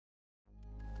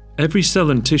Every cell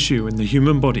and tissue in the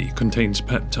human body contains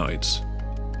peptides.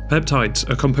 Peptides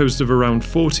are composed of around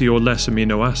 40 or less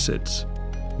amino acids.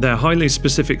 Their highly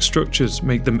specific structures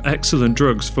make them excellent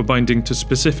drugs for binding to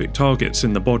specific targets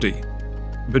in the body.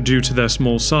 But due to their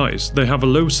small size, they have a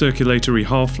low circulatory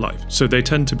half-life, so they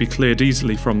tend to be cleared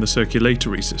easily from the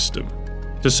circulatory system.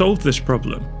 To solve this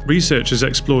problem, researchers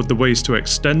explored the ways to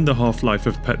extend the half-life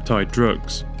of peptide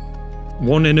drugs.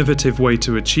 One innovative way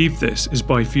to achieve this is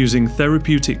by fusing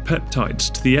therapeutic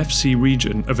peptides to the Fc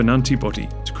region of an antibody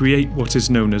to create what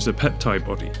is known as a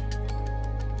peptibody.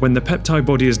 When the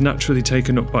peptibody is naturally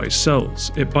taken up by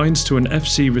cells, it binds to an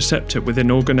Fc receptor within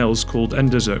organelles called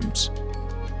endosomes.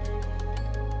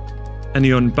 Any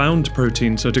unbound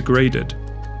proteins are degraded,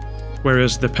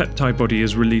 whereas the peptibody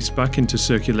is released back into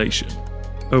circulation.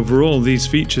 Overall, these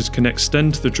features can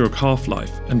extend the drug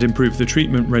half-life and improve the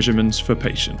treatment regimens for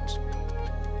patients.